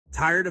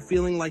Tired of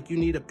feeling like you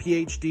need a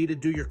PhD to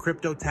do your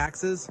crypto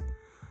taxes?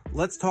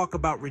 Let's talk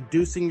about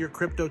reducing your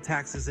crypto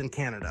taxes in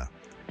Canada.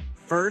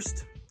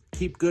 First,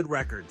 keep good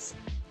records.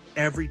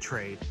 Every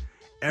trade,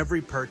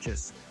 every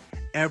purchase,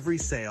 every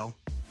sale,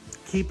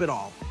 keep it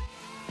all.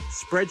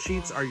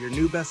 Spreadsheets are your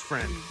new best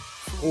friend,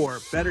 or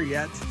better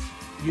yet,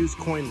 use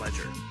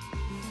CoinLedger.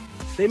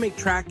 They make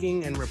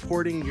tracking and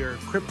reporting your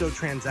crypto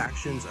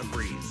transactions a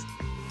breeze.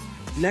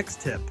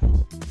 Next tip,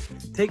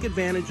 take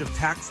advantage of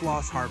tax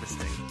loss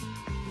harvesting.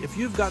 If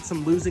you've got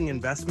some losing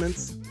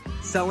investments,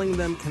 selling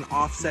them can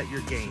offset your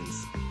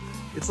gains.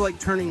 It's like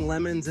turning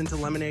lemons into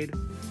lemonade,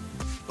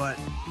 but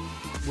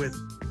with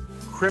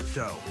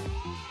crypto.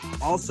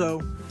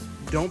 Also,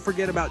 don't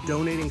forget about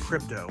donating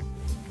crypto.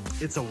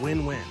 It's a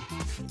win-win.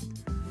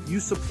 You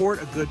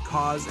support a good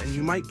cause and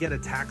you might get a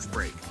tax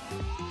break.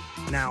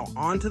 Now,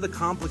 on to the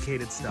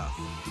complicated stuff.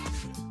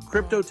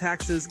 Crypto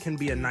taxes can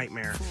be a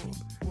nightmare.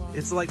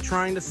 It's like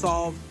trying to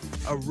solve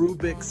a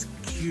Rubik's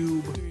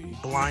Cube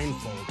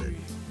blindfolded.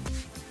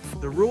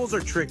 The rules are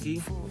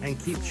tricky and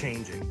keep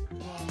changing.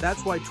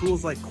 That's why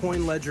tools like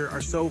CoinLedger are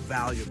so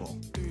valuable.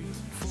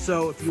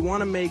 So if you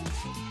want to make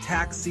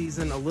tax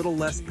season a little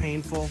less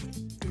painful,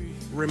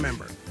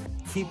 remember,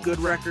 keep good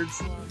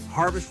records,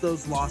 harvest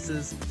those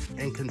losses,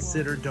 and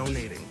consider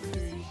donating.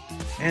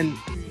 And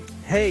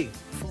hey,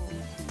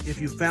 if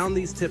you found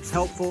these tips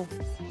helpful,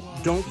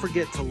 don't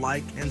forget to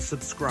like and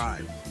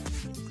subscribe.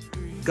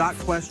 Got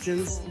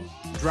questions?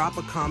 Drop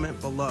a comment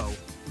below.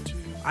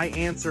 I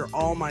answer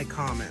all my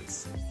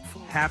comments.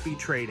 Happy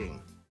trading.